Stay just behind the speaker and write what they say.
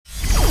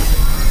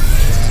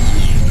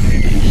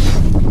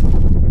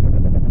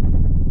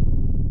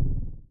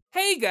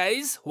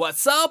Guys,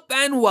 what's up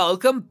and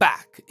welcome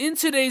back. In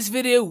today's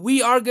video,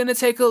 we are gonna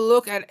take a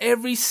look at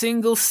every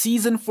single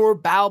Season 4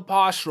 Battle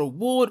Pass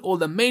reward, all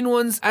the main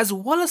ones, as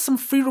well as some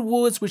free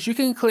rewards which you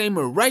can claim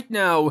right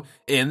now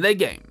in the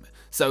game.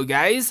 So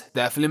guys,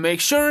 definitely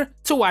make sure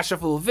to watch the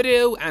full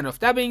video, and with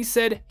that being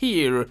said,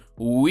 here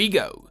we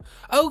go.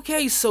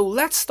 Okay, so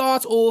let's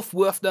start off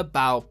with the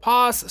Battle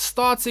Pass,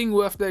 starting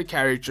with the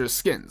character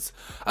skins.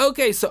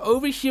 Okay, so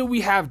over here we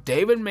have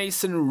David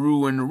Mason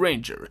Ruin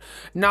Ranger.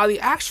 Now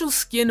the actual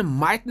skin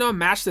might not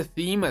match the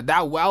theme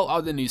that well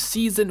of the new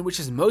season,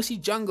 which is mostly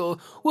jungle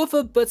with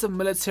a bit of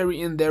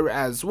military in there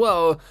as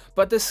well,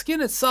 but the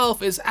skin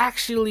itself is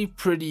actually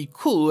pretty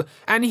cool,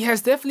 and he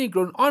has definitely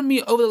grown on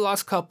me over the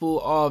last couple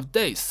of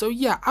days. So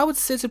yeah, I would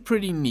say it's a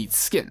pretty neat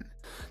skin.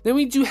 Then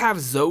we do have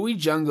Zoe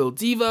Jungle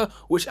Diva,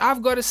 which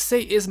I've got to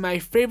say is my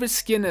favorite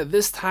skin at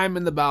this time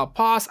in the Battle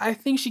Pass. I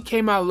think she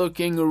came out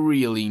looking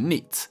really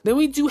neat. Then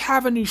we do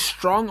have a new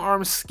Strong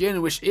Arm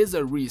skin, which is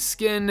a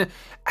reskin,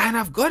 and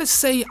I've got to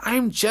say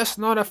I'm just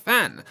not a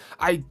fan.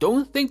 I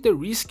don't think the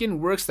reskin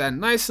works that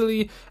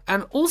nicely,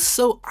 and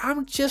also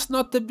I'm just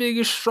not the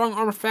biggest Strong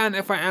Arm fan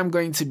if I am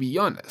going to be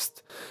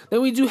honest.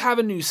 Then we do have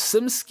a new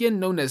Sim skin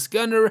known as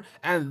Gunner,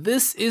 and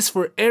this is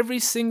for every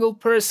single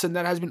person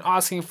that has been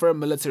asking for a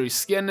military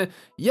skin.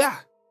 Yeah,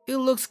 it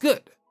looks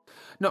good.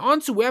 Now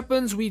onto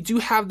weapons, we do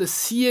have the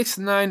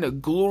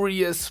CX-9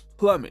 Glorious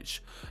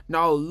Plumage.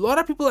 Now a lot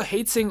of people are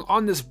hating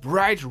on this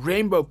bright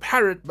rainbow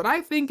parrot, but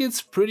I think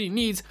it's pretty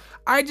neat.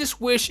 I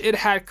just wish it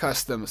had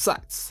custom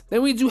sights.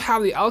 Then we do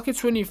have the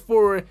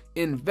LK-24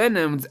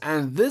 Envenomed,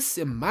 and this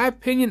in my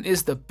opinion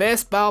is the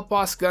best Battle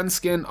Pass gun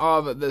skin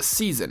of the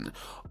season.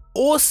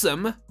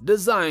 Awesome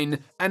design,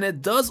 and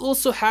it does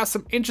also have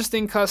some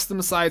interesting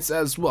custom sights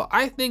as well.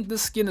 I think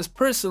this skin is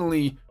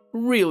personally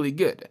really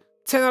good.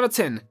 10 out of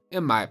 10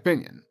 in my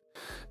opinion.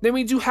 Then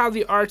we do have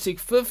the Arctic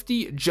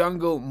 50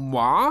 Jungle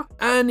Moi,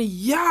 and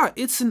yeah,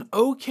 it's an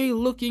okay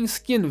looking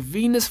skin,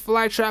 Venus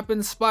flytrap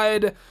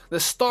inspired. The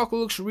stock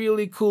looks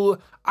really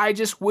cool. I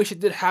just wish it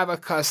did have a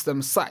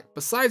custom sight.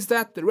 Besides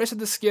that, the rest of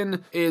the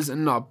skin is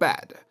not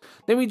bad.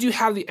 Then we do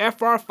have the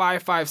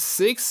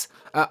FR556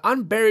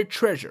 Unburied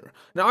Treasure.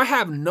 Now I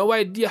have no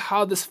idea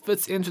how this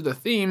fits into the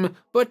theme,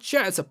 but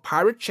yeah, it's a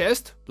pirate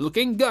chest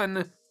looking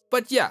gun,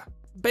 but yeah,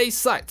 base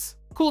sights.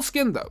 Cool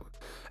skin though.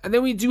 And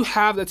then we do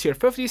have the tier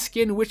 50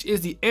 skin, which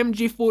is the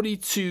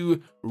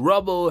MG42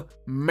 Rubble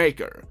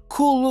Maker.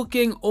 Cool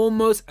looking,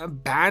 almost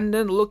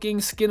abandoned looking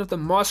skin with the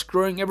moss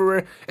growing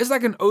everywhere. It's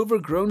like an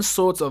overgrown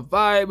sort of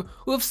vibe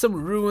with some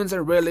ruins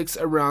and relics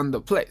around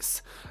the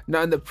place.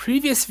 Now in the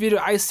previous video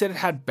I said it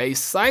had base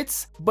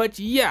sights, but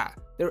yeah,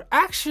 they're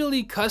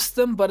actually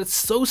custom, but it's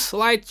so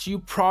slight you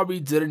probably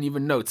didn't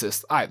even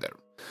notice either.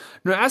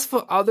 Now as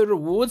for other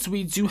rewards,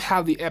 we do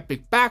have the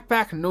epic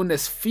backpack known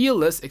as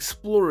Fearless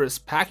Explorer's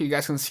Pack. You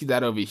guys can see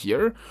that over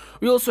here.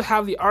 We also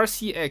have the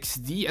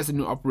RCXD as a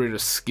new operator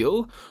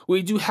skill.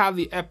 We do have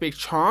the epic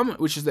charm,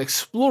 which is the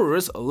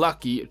Explorer's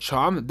Lucky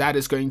Charm. That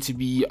is going to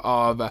be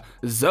of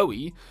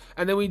Zoe.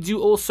 And then we do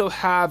also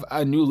have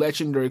a new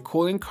legendary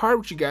calling card,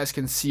 which you guys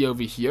can see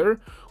over here.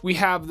 We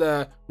have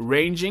the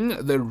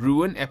Ranging the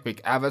Ruin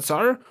Epic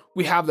Avatar.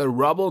 We have the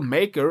Rubble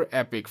Maker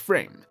Epic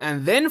Frame.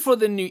 And then for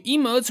the new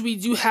emotes, we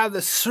do have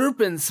the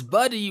Serpent's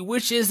Buddy,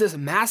 which is this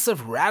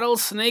massive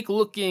rattlesnake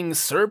looking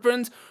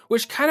serpent,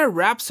 which kind of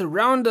wraps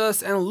around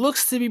us and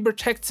looks to be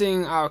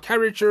protecting our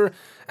character,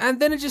 and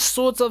then it just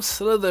sort of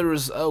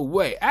slithers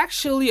away.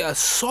 Actually a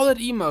solid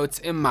emote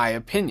in my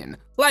opinion.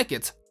 Like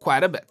it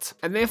quite a bit.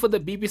 And then for the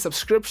BP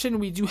subscription,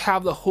 we do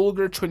have the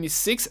Holger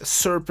 26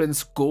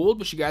 Serpent's Gold,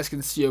 which you guys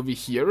can see over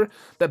here,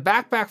 the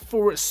backpack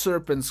for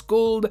Serpent's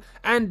Gold,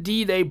 and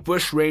D-Day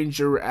Bush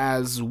Ranger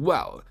as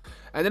well.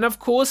 And then of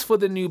course for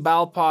the new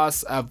Battle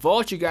Pass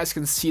vault, you guys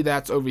can see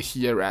that over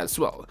here as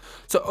well.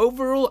 So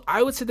overall,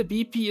 I would say the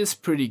BP is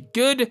pretty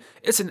good.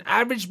 It's an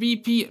average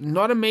BP,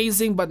 not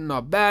amazing but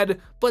not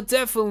bad, but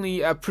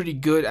definitely pretty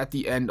good at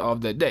the end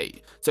of the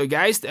day. So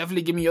guys,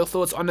 definitely give me your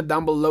thoughts on it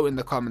down below in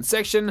the comment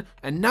section.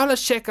 And now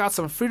let's check out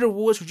some free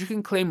rewards which you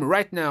can claim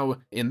right now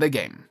in the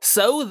game.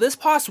 So this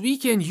past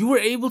weekend, you were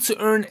able to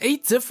earn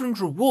 8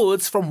 different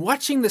rewards from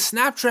watching the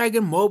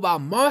Snapdragon Mobile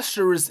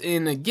Masters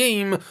in a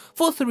game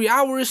for 3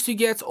 hours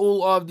to get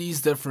all of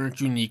these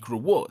different unique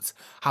rewards.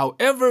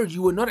 However,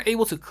 you were not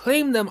able to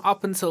claim them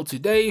up until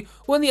today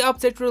when the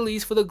update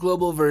released for the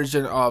global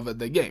version of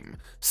the game.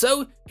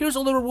 So here's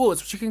all the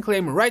rewards which you can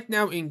claim right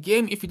now in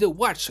game if you did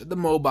watch the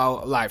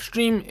mobile live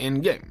stream in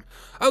game.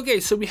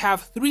 Okay, so we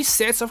have 3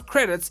 sets of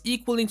credits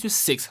equaling to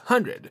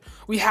 600.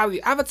 We have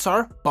the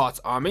Avatar Bot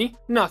Army,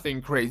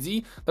 nothing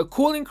crazy, the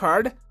calling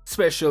card,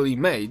 specially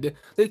made,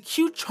 the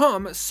cute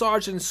charm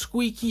Sergeant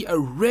Squeaky, a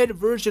red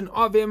version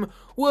of him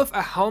with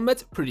a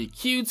helmet, pretty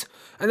cute.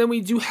 And then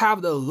we do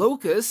have the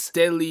Locust,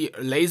 deadly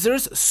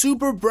lasers,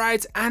 super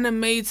bright,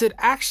 animated,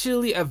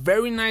 actually a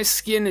very nice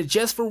skin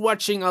just for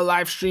watching a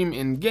live stream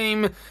in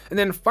game. And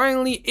then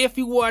finally, if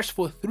you watched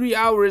for 3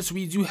 hours,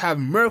 we do have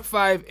AminGhx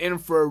 5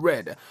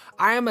 infrared.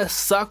 I am a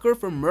sucker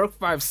for AminGhx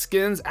 5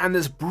 skins, and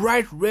this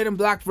bright red and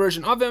black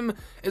version of him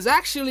is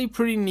actually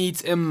pretty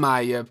neat in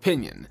my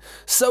opinion.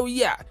 So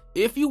yeah,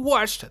 if you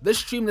watched the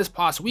stream this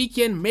past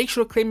weekend, make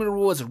sure to claim your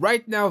rewards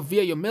right now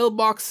via your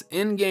mailbox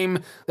in-game.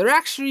 They're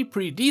actually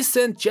pretty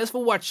decent just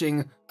for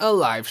watching a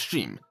live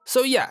stream.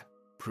 So yeah,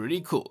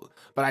 pretty cool.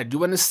 But I do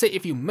want to say,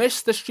 if you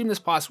missed the stream this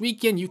past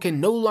weekend, you can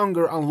no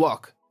longer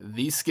unlock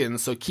these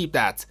skins, so keep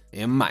that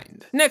in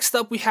mind. Next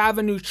up, we have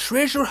a new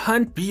treasure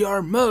hunt BR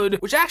mode,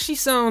 which actually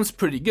sounds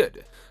pretty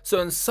good. So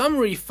in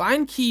summary,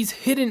 find keys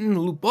hidden in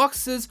loot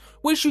boxes,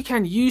 which you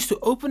can use to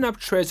open up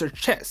treasure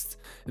chests.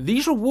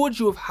 These reward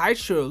you with high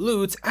tier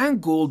loot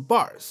and gold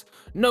bars.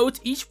 Note,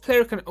 each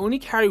player can only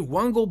carry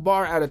 1 gold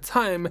bar at a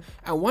time,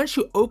 and once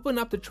you open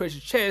up the treasure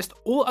chest,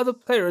 all other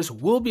players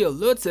will be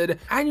alerted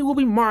and you will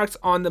be marked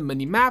on the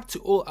minimap to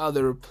all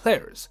other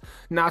players.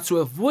 Now, to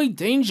avoid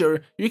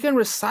danger, you can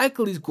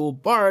recycle these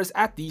gold bars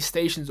at these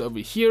stations over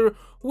here,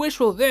 which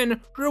will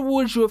then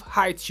reward you with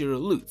high tier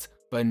loot.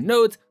 But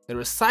note, the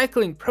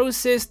recycling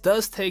process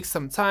does take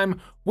some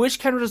time, which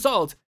can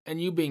result in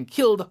you being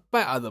killed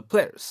by other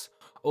players.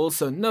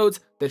 Also note,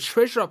 the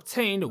treasure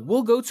obtained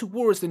will go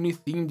towards the new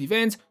themed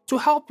event to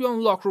help you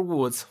unlock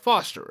rewards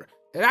faster.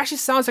 It actually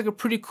sounds like a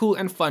pretty cool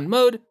and fun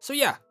mode, so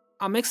yeah,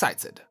 I'm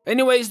excited.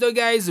 Anyways though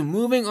guys,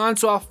 moving on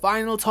to our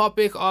final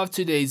topic of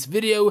today's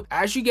video.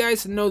 As you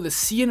guys know, the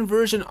CN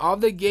version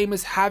of the game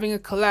is having a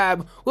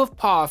collab with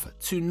Path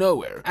to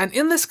Nowhere. And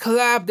in this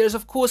collab, there's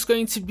of course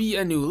going to be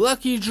a new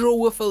lucky draw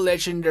with a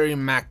legendary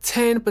Mach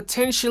 10,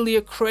 potentially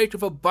a crate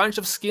with a bunch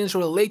of skins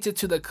related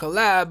to the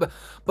collab,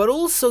 but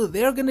also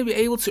they're going to be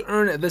able to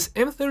earn this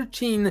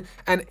M13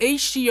 and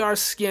HDR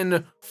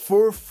skin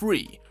for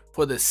free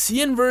for the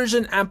CN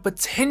version and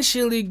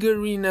potentially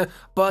Garena,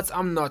 but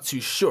I'm not too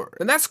sure.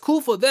 And that's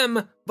cool for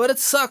them, but it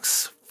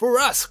sucks for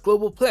us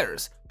global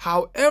players.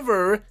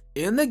 However,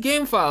 in the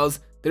game files,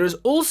 there is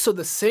also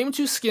the same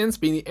 2 skins,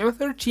 being the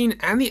M13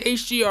 and the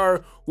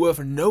HDR, with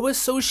no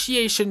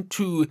association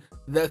to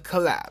the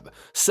collab.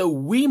 So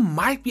we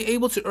might be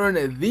able to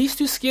earn these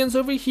 2 skins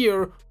over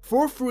here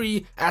for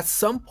free at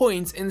some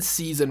point in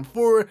Season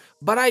 4,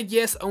 but I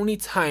guess only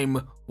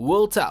time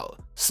will tell.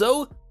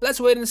 So let's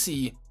wait and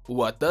see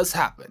what does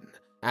happen.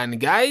 And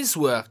guys,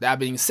 with that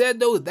being said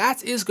though,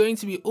 that is going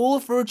to be all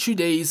for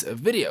today's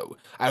video.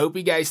 I hope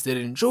you guys did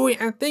enjoy,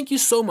 and thank you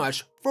so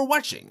much for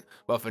watching.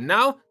 But for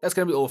now, that's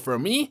gonna be all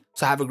from me,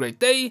 so have a great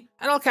day,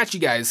 and I'll catch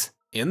you guys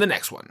in the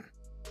next one.